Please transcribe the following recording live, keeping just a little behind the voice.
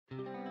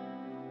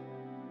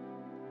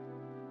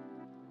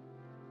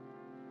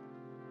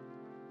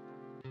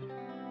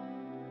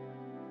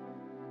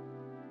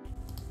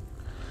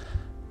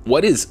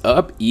What is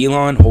up,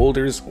 Elon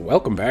holders?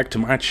 Welcome back to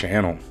my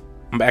channel.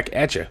 I'm back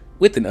at you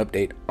with an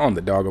update on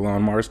the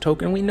Dogelon Mars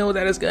token. We know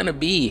that it's gonna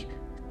be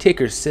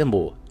ticker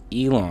symbol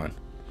Elon.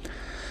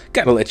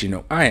 Gotta let you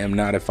know, I am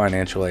not a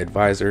financial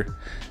advisor,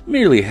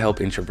 merely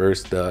helping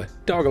traverse the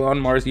Dogelon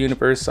Mars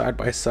universe side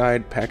by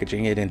side,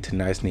 packaging it into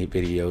nice neat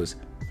videos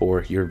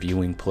for your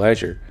viewing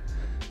pleasure.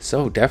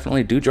 So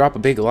definitely do drop a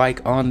big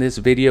like on this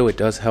video. It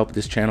does help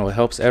this channel. It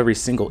helps every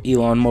single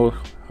Elon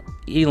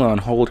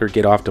holder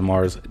get off to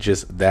Mars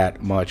just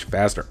that much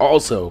faster.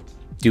 Also,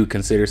 do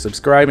consider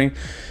subscribing.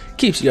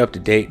 Keeps you up to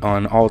date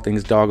on all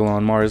things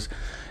Dogelon Mars,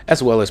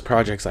 as well as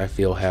projects I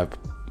feel have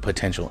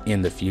potential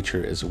in the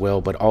future as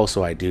well. But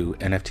also I do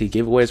NFT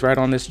giveaways right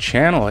on this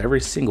channel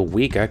every single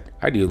week. I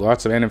do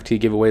lots of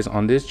NFT giveaways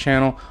on this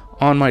channel,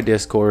 on my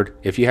Discord.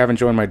 If you haven't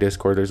joined my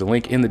Discord, there's a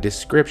link in the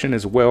description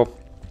as well.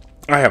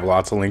 I have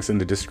lots of links in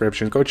the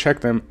description. Go check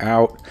them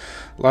out.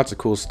 Lots of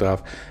cool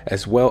stuff,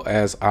 as well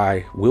as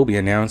I will be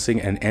announcing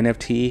an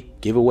NFT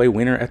giveaway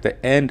winner at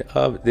the end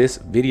of this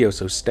video,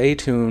 so stay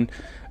tuned.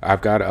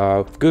 I've got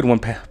a good one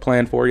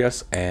planned for you,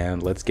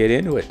 and let's get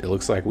into it. It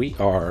looks like we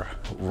are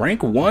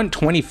rank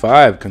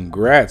 125.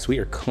 Congrats. We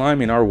are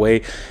climbing our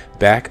way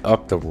back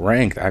up the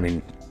rank. I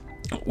mean,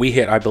 we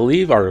hit, I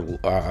believe our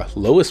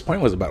lowest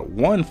point was about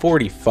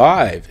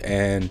 145,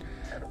 and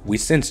we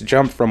since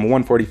jumped from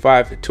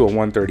 145 to a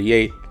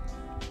 138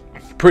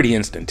 pretty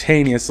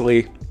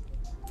instantaneously,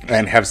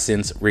 and have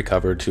since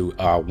recovered to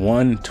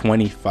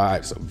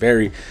 125. So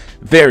very,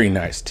 very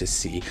nice to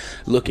see.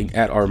 Looking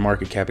at our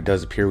market cap, it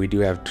does appear we do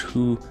have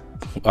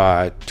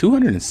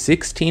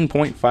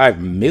 $216.5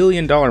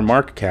 million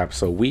market cap.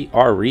 So we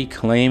are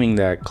reclaiming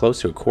that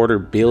close to a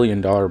 $250 million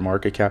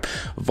market cap.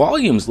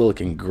 Volume's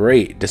looking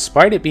great.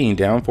 Despite it being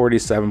down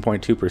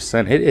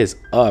 47.2%, it is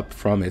up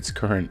from its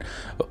current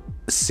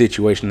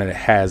situation that it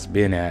has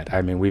been at.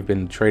 I mean, we've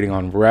been trading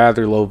on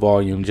rather low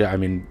volume, I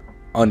mean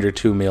under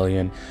 2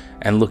 million,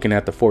 and looking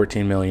at the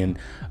 14 million,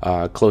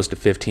 close to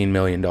 $15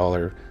 million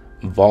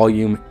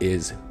volume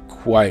is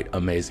quite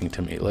amazing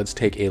to me. Let's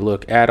take a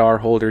look at our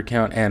holder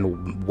count,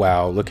 and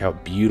wow, look how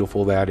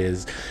beautiful that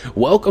is.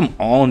 Welcome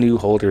all new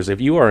holders. If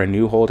you are a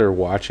new holder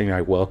watching,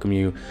 I welcome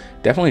you.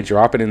 Definitely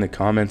drop it in the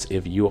comments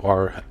if you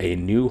are a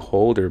new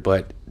holder,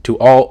 but to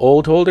all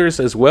old holders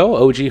as well,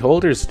 OG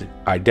holders,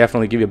 I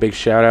definitely give you a big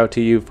shout out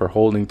to you for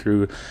holding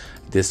through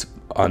this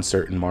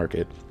uncertain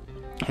market.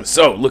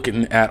 So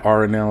looking at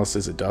our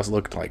analysis, it does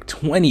look like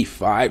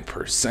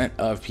 25%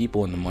 of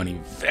people in the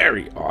money.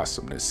 Very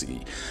awesome to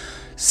see.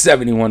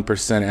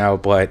 71%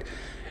 out, but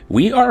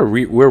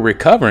we're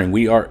recovering.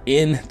 We are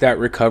in that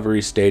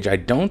recovery stage. I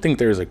don't think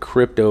there's a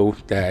crypto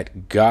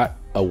that got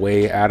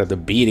away out of the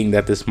beating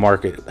that this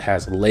market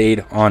has laid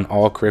on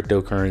all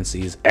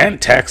cryptocurrencies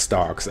and tech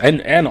stocks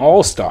and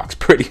all stocks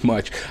pretty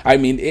much. I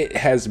mean, it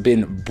has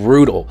been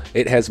brutal.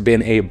 It has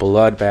been a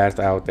bloodbath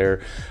out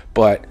there,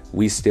 but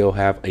we still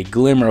have a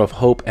glimmer of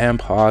hope and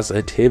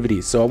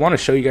positivity. So I want to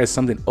show you guys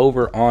something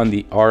over on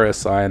the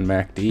RSI and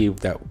MACD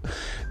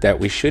that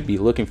we should be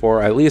looking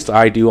for. At least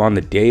I do on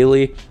the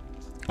daily.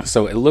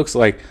 So it looks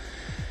like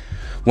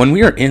when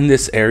we are in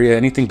this area,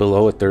 anything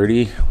below a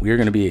 30, we are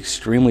going to be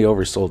extremely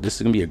oversold. This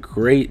is going to be a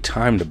great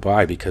time to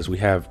buy because we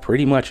have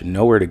pretty much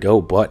nowhere to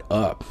go but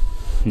up.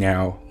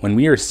 Now, when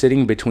we are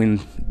sitting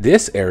between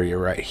this area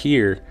right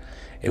here,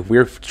 if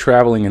we're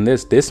traveling in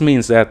this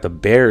means that the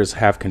bears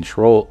have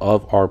control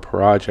of our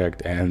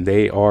project, and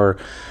they are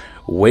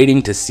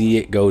waiting to see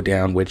it go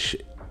down, which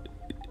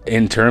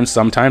in terms,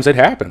 sometimes it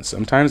happens.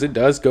 Sometimes it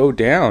does go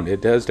down.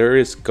 It does. There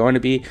is going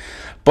to be,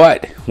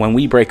 but when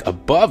we break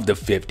above the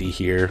 50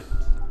 here,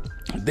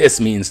 this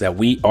means that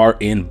we are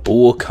in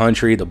bull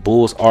country. The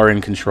bulls are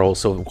in control.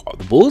 So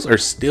the bulls are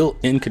still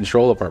in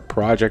control of our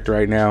project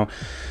right now.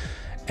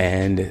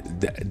 And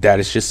that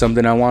is just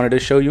something I wanted to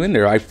show you in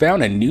there. I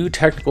found a new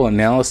technical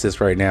analysis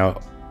right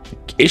now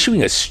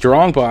issuing a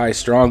strong buy,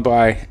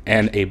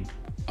 and a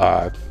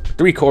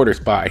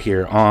 3/4 buy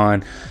here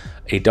on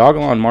a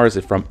Dogelon Mars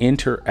from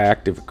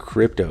Interactive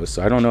Crypto.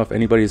 So I don't know if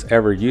anybody's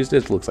ever used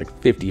it. It looks like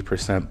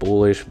 50%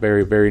 bullish.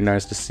 Very, very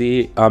nice to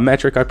see. A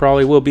metric I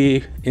probably will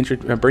be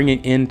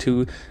bringing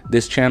into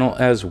this channel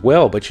as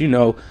well. But you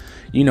know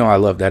I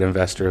love that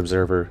Investor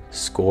Observer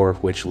score,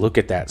 which look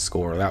at that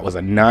score. That was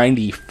a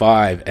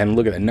 95, and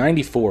look at that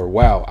 94.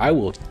 Wow, I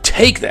will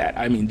take that.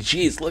 I mean,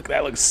 geez, look,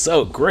 that looks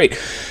so great.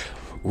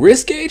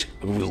 Risk gauge,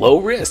 low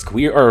risk.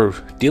 We are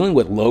dealing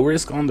with low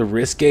risk on the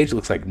risk gauge. It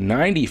looks like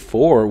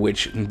 94,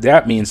 which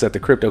that means that the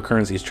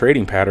cryptocurrency's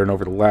trading pattern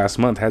over the last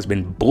month has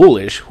been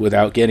bullish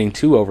without getting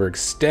too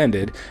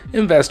overextended.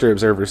 Investor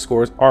Observer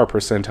scores are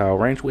percentile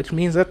range, which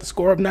means that the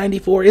score of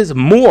 94 is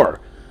more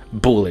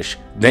bullish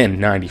than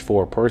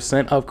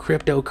 94% of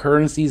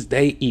cryptocurrencies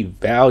they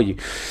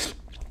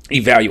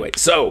evaluate.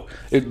 So,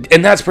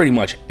 and that's pretty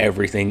much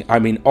everything. I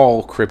mean,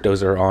 all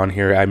cryptos are on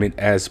here. I mean,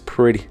 as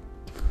pretty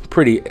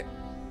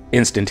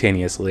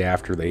instantaneously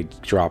after they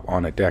drop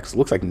on a DEX. It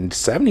looks like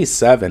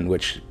 77,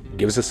 which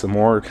gives us a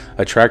more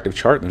attractive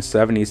chart than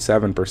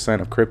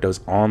 77% of cryptos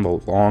on the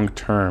long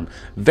term.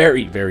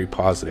 Very, very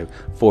positive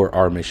for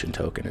our mission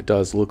token. It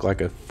does look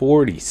like a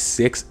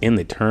 46 in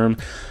the term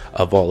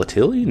of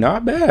volatility.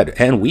 Not bad.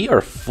 And we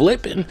are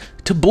flipping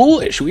to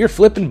bullish. We are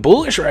flipping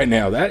bullish right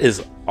now. That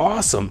is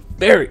awesome.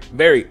 Very,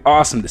 very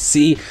awesome to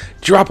see.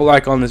 Drop a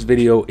like on this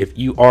video if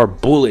you are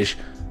bullish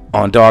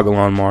on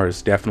Dogelon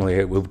Mars. Definitely,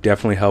 it will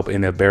definitely help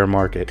in a bear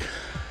market.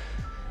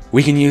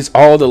 We can use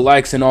all the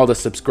likes and all the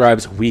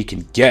subscribes we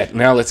can get.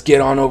 Now let's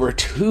get on over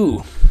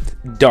to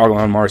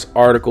Dogelon Mars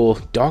article.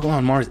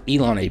 Dogelon Mars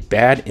Elon, a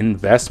bad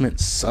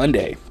investment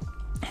Sunday.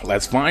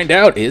 Let's find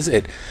out. Is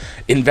it?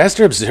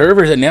 Investor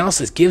Observer's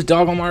analysis gives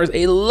Dogelon Mars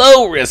a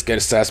low risk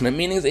assessment,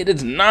 meaning it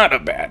is not a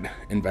bad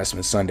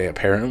investment Sunday.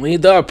 Apparently,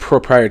 the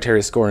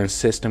proprietary scoring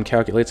system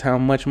calculates how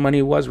much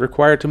money was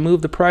required to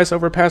move the price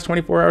over past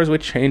 24 hours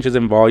with changes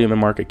in volume and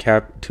market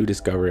cap to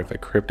discover if a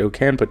crypto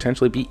can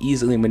potentially be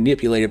easily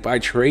manipulated by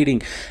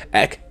trading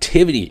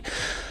activity.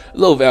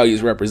 Low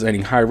values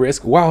representing high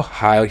risk, while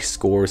high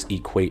scores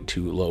equate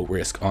to low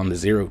risk on the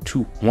 0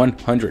 to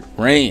 100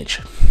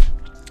 range.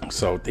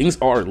 So things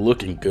are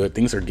looking good.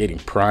 Things are getting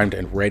primed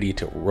and ready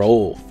to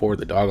roll for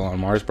the Dogelon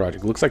Mars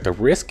project. Looks like the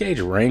risk gauge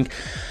rank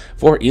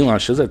for Elon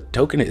shows that the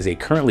token is a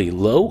currently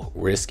low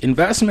risk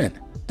investment.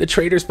 The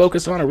traders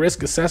focused on a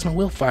risk assessment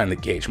will find the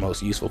gauge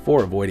most useful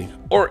for avoiding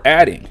or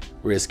adding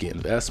risky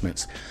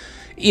investments.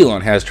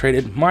 Elon has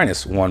traded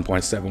minus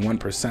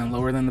 1.71%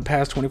 lower than the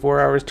past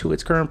 24 hours to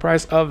its current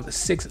price of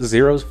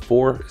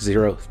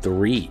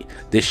 60403.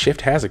 This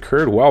shift has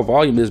occurred while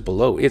volume is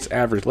below its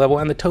average level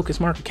and the token's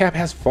market cap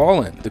has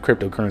fallen. The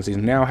cryptocurrency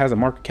now has a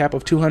market cap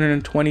of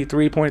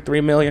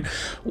 223.3 million,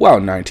 while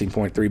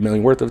 19.3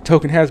 million worth of the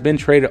token has been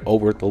traded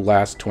over the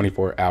last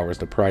 24 hours.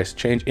 The price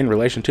change in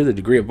relation to the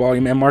degree of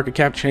volume and market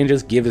cap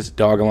changes gives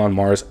Dogelon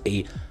Mars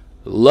a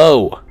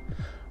low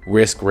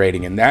risk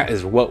rating, and that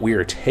is what we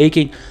are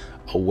taking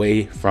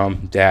away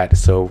from that.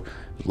 So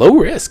low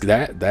risk,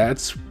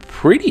 that's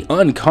pretty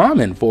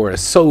uncommon for a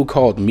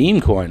so-called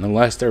meme coin,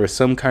 unless there was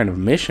some kind of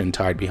mission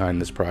tied behind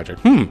this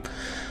project.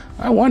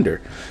 I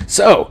wonder.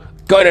 So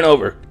going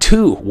over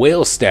to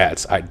whale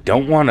stats, I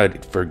don't want to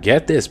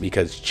forget this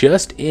because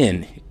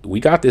we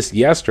got this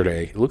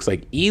yesterday. It looks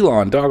like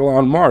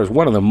Dogelon Mars,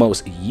 one of the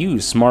most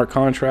used smart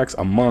contracts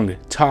among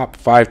top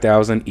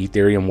 5,000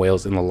 Ethereum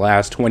whales in the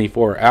last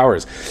 24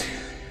 hours.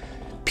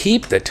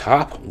 Peep the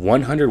top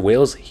 100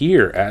 whales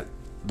here at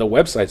the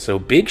website. So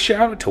big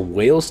shout out to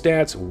whale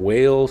stats,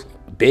 whales,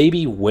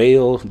 baby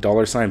whale,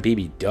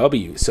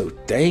 $BBW. So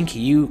thank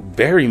you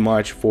very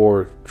much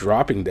for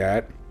dropping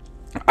that.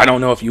 I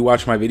don't know if you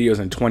watched my videos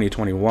in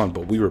 2021,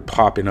 but we were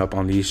popping up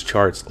on these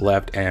charts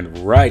left and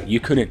right. You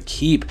couldn't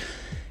keep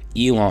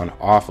Elon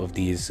off of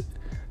these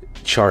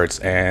charts,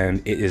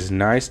 and it is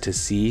nice to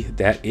see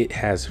that it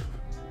has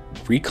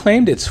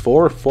reclaimed its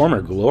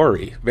former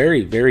glory.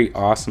 Very, very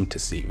awesome to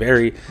see.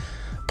 Very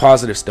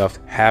positive stuff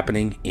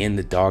happening in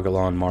the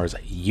Dogelon Mars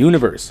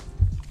universe.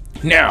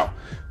 Now,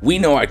 we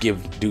know I do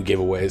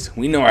giveaways.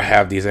 We know I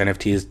have these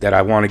NFTs that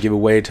I want to give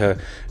away to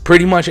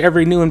pretty much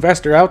every new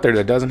investor out there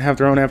that doesn't have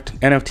their own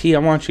NFT. I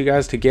want you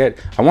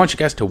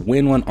guys to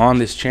win one on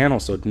this channel.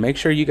 So make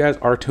sure you guys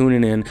are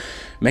tuning in.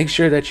 Make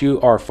sure that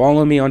you are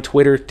following me on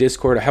Twitter,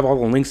 Discord. I have all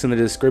the links in the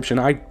description.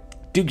 I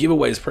do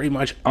giveaways pretty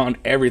much on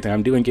everything.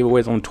 I'm doing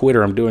giveaways on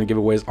Twitter. I'm doing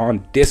giveaways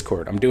on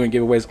Discord. I'm doing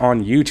giveaways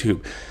on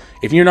YouTube.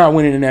 If you're not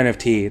winning an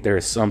NFT, there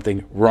is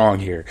something wrong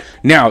here.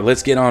 Now,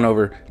 let's get on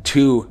over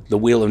to the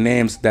wheel of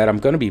names that I'm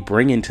going to be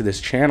bringing to this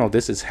channel.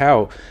 This is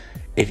how,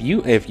 if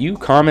you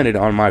commented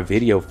on my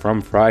video from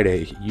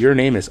Friday, your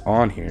name is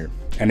on here.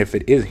 And if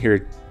it is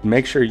here,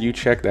 make sure you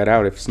check that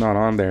out. If it's not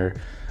on there,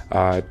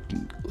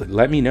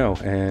 let me know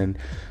and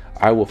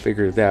I will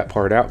figure that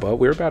part out. But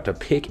we're about to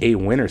pick a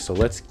winner, so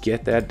let's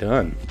get that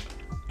done.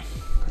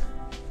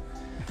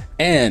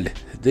 And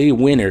the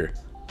winner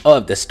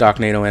of the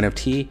Stocknado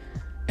NFT,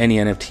 any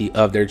NFT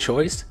of their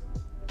choice,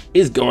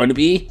 is going to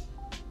be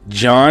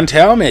John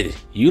Talmud.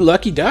 You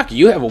lucky duck,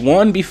 you have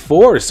won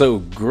before, so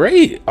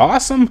great,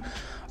 awesome,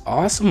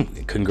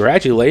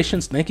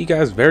 congratulations. Thank you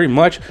guys very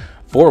much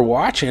for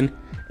watching,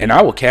 and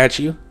I will catch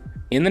you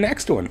in the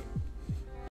next one.